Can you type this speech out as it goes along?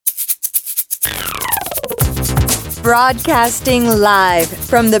Broadcasting live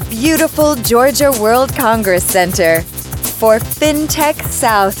from the beautiful Georgia World Congress Center for Fintech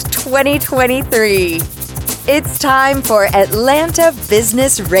South 2023. It's time for Atlanta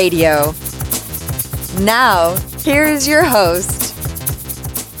Business Radio. Now, here's your host.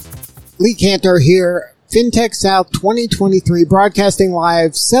 Lee Cantor here, Fintech South 2023, broadcasting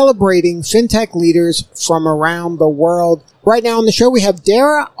live, celebrating fintech leaders from around the world. Right now on the show, we have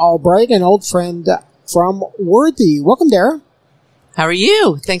Dara Albright, an old friend from Worthy. Welcome, Dara. How are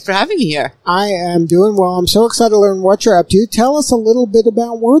you? Thanks for having me here. I am doing well. I'm so excited to learn what you're up to. Tell us a little bit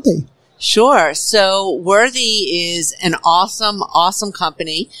about Worthy. Sure. So Worthy is an awesome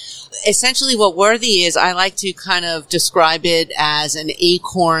company. Essentially what Worthy is, I like to kind of describe it as an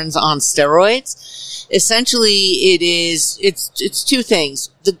Acorns on steroids. Essentially it's two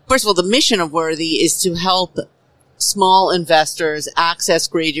things. First of all, the mission of Worthy is to help small investors access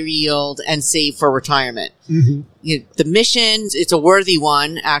greater yield and save for retirement. Mm-hmm. The mission, it's a worthy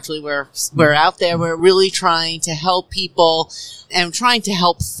one. Actually, we're out there. We're really trying to help people and trying to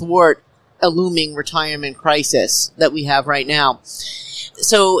help thwart a looming retirement crisis that we have right now.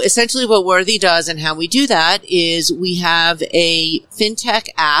 So essentially what Worthy does and how we do that is we have a fintech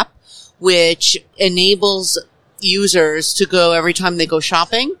app which enables users to go every time they go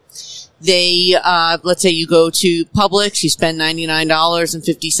shopping. They, let's say you go to Publix, you spend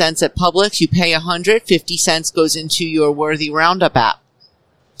 $99.50 at Publix, you pay $100, 50 cents goes into your Worthy Roundup app.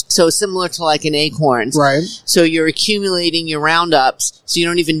 So similar to like an Acorns. Right. So you're accumulating your roundups, so you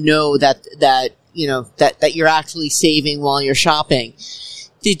don't even know that you're actually saving while you're shopping.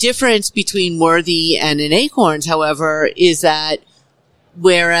 The difference between Worthy and an Acorns, however, is that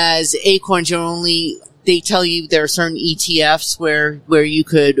whereas Acorns they tell you there are certain ETFs where you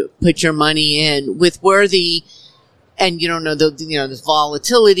could put your money in. With Worthy, and you don't know the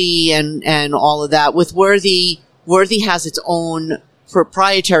volatility and all of that. With Worthy has its own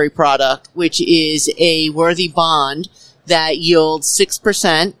proprietary product, which is a Worthy bond that yields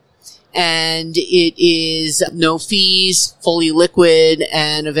 6%, and it is no fees, fully liquid,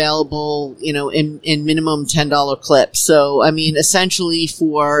 and available, in minimum $10 clips. So, I mean, essentially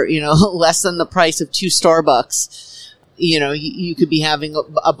for, less than the price of 2 Starbucks, you could be having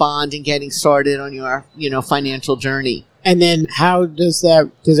a bond and getting started on your, financial journey. And then how does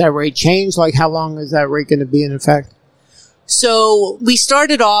that rate change? Like, how long is that rate going to be in effect? So we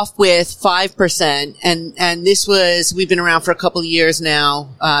started off with 5%, and we've been around for a couple of years now,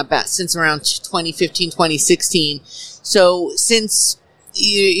 since around 2015, 2016. So since,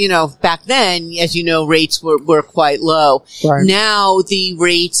 back then, as you know, rates were quite low. Right. Now the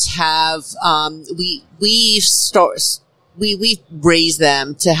rates have, we've raised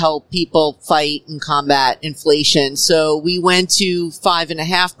them to help people fight and combat inflation. So we went to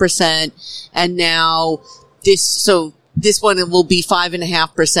 5.5%, and now this one will be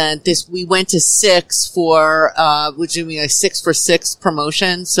 5.5%. We went to 6 for, which would be a 6 for 6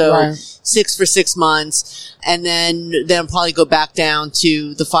 promotion. So right. 6 for 6 months. And then probably go back down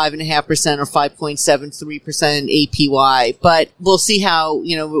to the 5.5% or 5.73% APY. But we'll see how,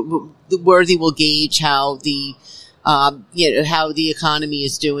 Worthy will gauge how how the economy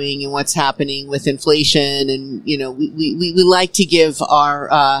is doing and what's happening with inflation. And, we like to give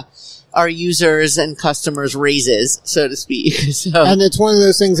our users and customers raises, so to speak. So. And it's one of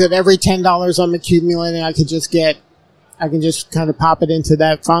those things that every $10 I'm accumulating, I can just kind of pop it into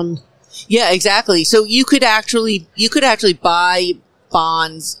that fund. Yeah, exactly. So you could actually buy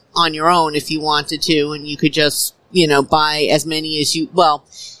bonds on your own if you wanted to, and you could just, buy as many as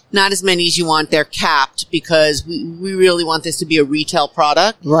not as many as you want. They're capped because we really want this to be a retail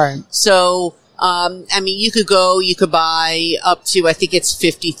product. Right. So, you could buy up to, I think it's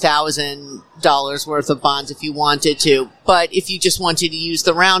 $50,000 worth of bonds if you wanted to. But if you just wanted to use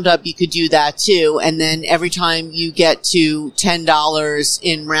the roundup, you could do that too. And then every time you get to $10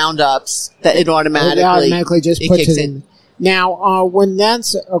 in roundups, that it automatically just puts it in. Now, when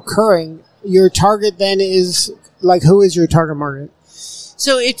that's occurring, your target then is, like, who is your target market?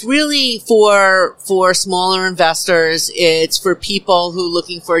 So it's really for smaller investors. It's for people who are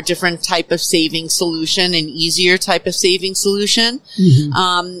looking for a different type of saving solution, an easier type of saving solution.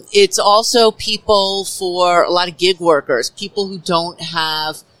 Mm-hmm. It's also people for a lot of gig workers, people who don't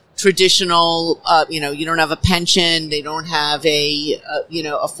have traditional, you don't have a pension, they don't have a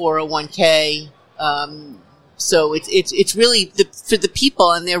 401k. So it's really for the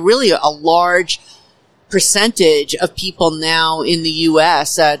people, and they're really a large percentage of people now in the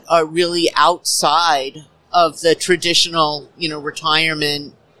U.S. that are really outside of the traditional,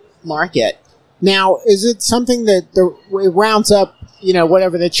 retirement market. Now, is it something that it rounds up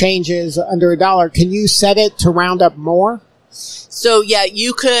whatever the change is under $1, can you set it to round up more? So yeah,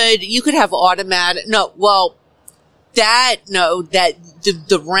 you could have automatic, the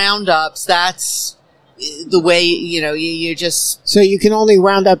roundups, that's the way, you just. So you can only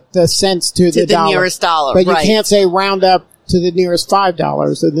round up the cents to the dollar. Nearest dollar, but right. You can't say round up to the nearest $5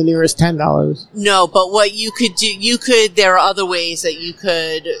 or the nearest $10. No, but what you could do, there are other ways that you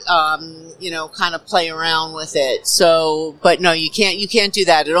could, kind of play around with it. So, but no, you can't do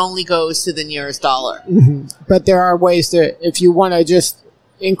that. It only goes to the nearest dollar. Mm-hmm. But there are ways to, if you want to just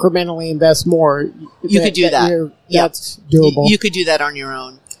incrementally invest more, you could do that. That's doable. You could do that on your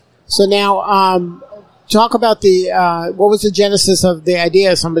own. So now, talk about what was the genesis of the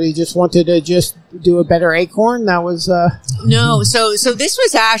idea? Somebody just wanted to just do a better acorn? That was, No, so this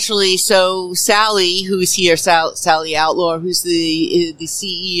was actually, Sally, who's here, Sally Outlaw, who's the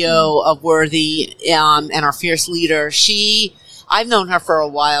CEO of Worthy, and our fierce leader. I've known her for a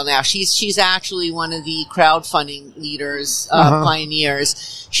while now. She's actually one of the crowdfunding leaders,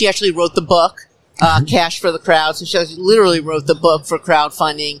 pioneers. She actually wrote the book, Cash for the Crowd. So she literally wrote the book for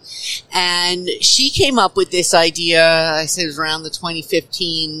crowdfunding. And she came up with this idea, I said it was around the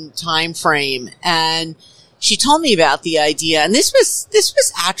 2015 time frame. And she told me about the idea. And this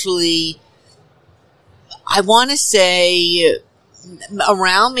was actually, I want to say,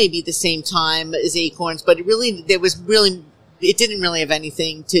 around maybe the same time as Acorns, but it didn't really have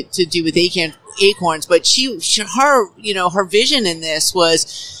anything to do with Acorns, but her vision in this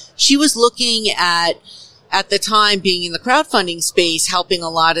was, she was looking at the time being in the crowdfunding space, helping a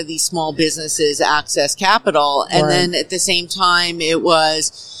lot of these small businesses access capital. And then at the same time, it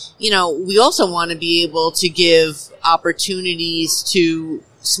was, we also want to be able to give opportunities to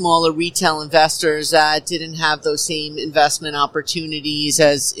smaller retail investors that didn't have those same investment opportunities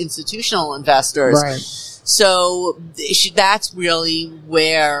as institutional investors. Right. So that's really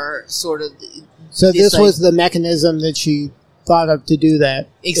where sort of. So this was the mechanism that she thought of to do that.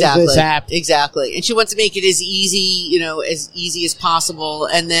 Exactly. This app. Exactly. And she wants to make it as easy as possible.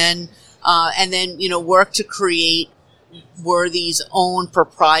 And then, work to create Worthy's own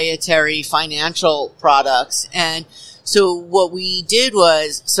proprietary financial products. And so what we did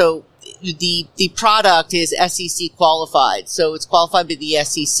was, the product is SEC qualified. So it's qualified by the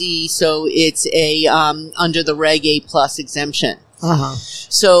SEC. So it's under the Reg A plus exemption. Uh-huh.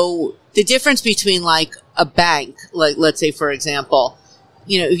 So the difference between like a bank, like let's say for example,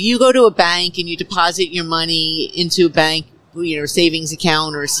 if you go to a bank and you deposit your money into a bank, savings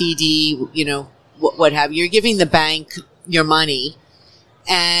account or a CD, what have you, you're giving the bank your money.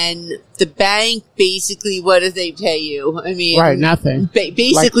 And the bank basically, what do they pay you? I mean, right, nothing.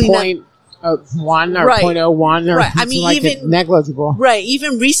 Basically, like 0.1 or 0.01 or right. I mean, like even negligible. Right.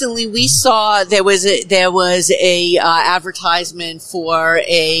 Even recently, we saw there was a advertisement for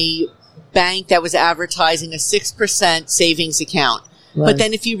a bank that was advertising a 6% savings account. Right. But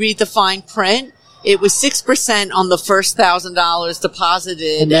then, if you read the fine print, it was 6% on the first $1,000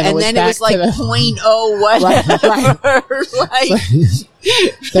 deposited, and then it was like 0.0 whatever. Right.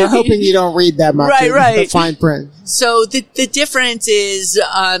 They're hoping you don't read that much. Right. The fine print. So the difference is,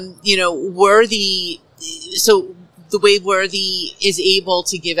 Worthy. So the way Worthy is able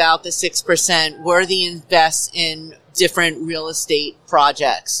to give out the 6%, Worthy invests in different real estate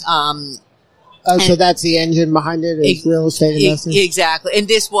projects. So that's the engine behind it, is real estate investing? Exactly. And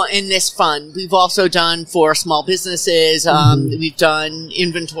in this fund, we've also done for small businesses. We've done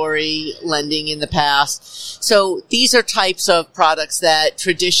inventory lending in the past. So these are types of products that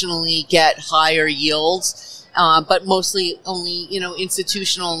traditionally get higher yields, but mostly only,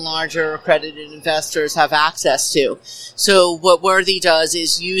 institutional and larger accredited investors have access to. So what Worthy does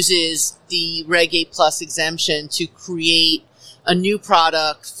is uses the Reg A plus exemption to create a new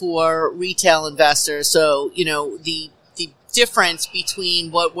product for retail investors. So, the difference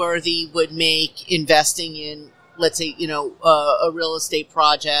between what Worthy would make investing in, let's say, a real estate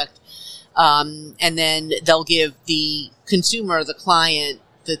project, and then they'll give the consumer, the client,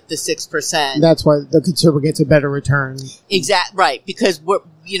 the 6%. That's why the consumer gets a better return. Right. Because we're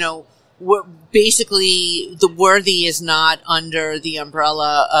basically, the Worthy is not under the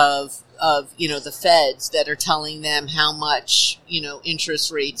umbrella of the feds that are telling them how much,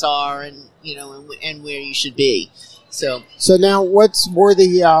 interest rates are and where you should be. So now what's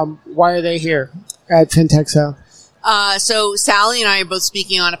Worthy, why are they here at Fintech South? So Sally and I are both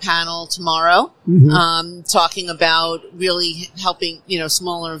speaking on a panel tomorrow, talking about really helping,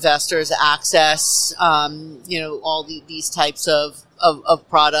 smaller investors access, all these types of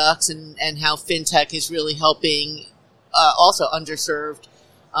products and how fintech is really helping, also underserved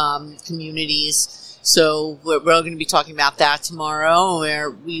communities. So we're going to be talking about that tomorrow,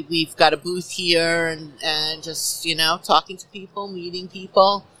 where we've got a booth here and just, talking to people, meeting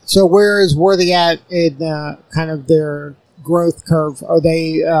people. So where is Worthy at in kind of their growth curve? Are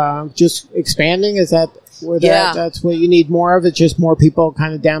they just expanding? Is that where that's what you need more of? It's just more people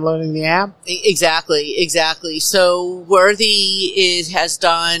kind of downloading the app? Exactly. So Worthy has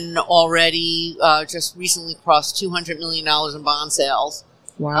done already, just recently crossed $200 million in bond sales.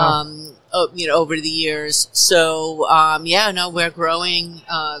 Wow. Over the years. So, we're growing.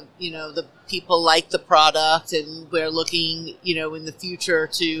 The people like the product, and we're looking, in the future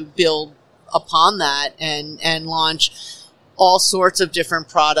to build upon that and launch all sorts of different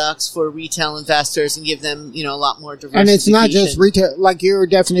products for retail investors and give them, a lot more diversification. And it's not just retail, like your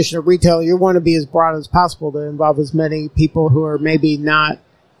definition of retail, you want to be as broad as possible to involve as many people who are maybe not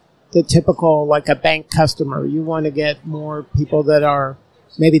the typical, like a bank customer. You want to get more people that are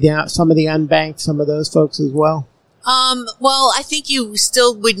maybe some of the unbanked, some of those folks as well. Well, I think you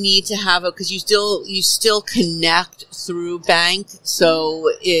still would need to have it, because you still connect through bank. So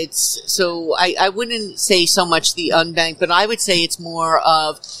I wouldn't say so much the unbanked, but I would say it's more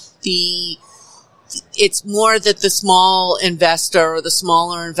that the small investor or the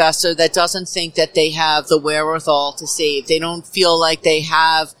smaller investor that doesn't think that they have the wherewithal to save. They don't feel like they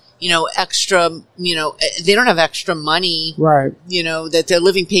have, extra, they don't have extra money, right? That they're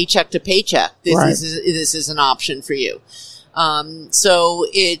living paycheck to paycheck. This is an option for you. So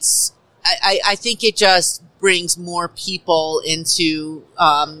I think it just brings more people into,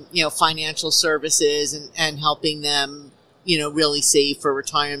 financial services and helping them, really save for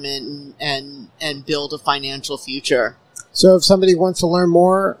retirement and build a financial future. So if somebody wants to learn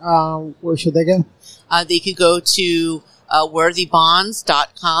more, where should they go? They could go to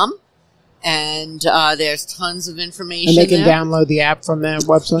worthybonds.com, and there's tons of information. And they can there. download the app from that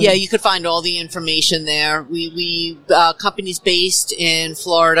website? Yeah, you could find all the information there. We company's based in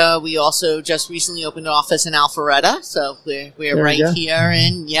Florida. We also just recently opened an office in Alpharetta, so we're right here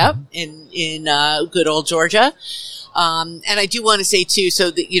in good old Georgia. And I do want to say too, so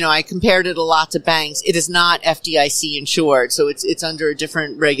that, I compared it a lot to banks. It is not FDIC insured, so it's under a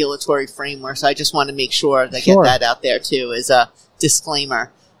different regulatory framework. So I just want to make sure that I get that out there too as a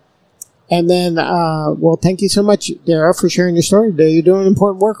disclaimer. And then, thank you so much, Dara, for sharing your story today. You're doing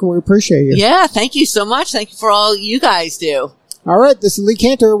important work, and we appreciate you. Yeah, thank you so much. Thank you for all you guys do. All right, this is Lee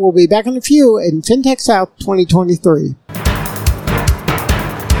Cantor. We'll be back in a few in Fintech South 2023.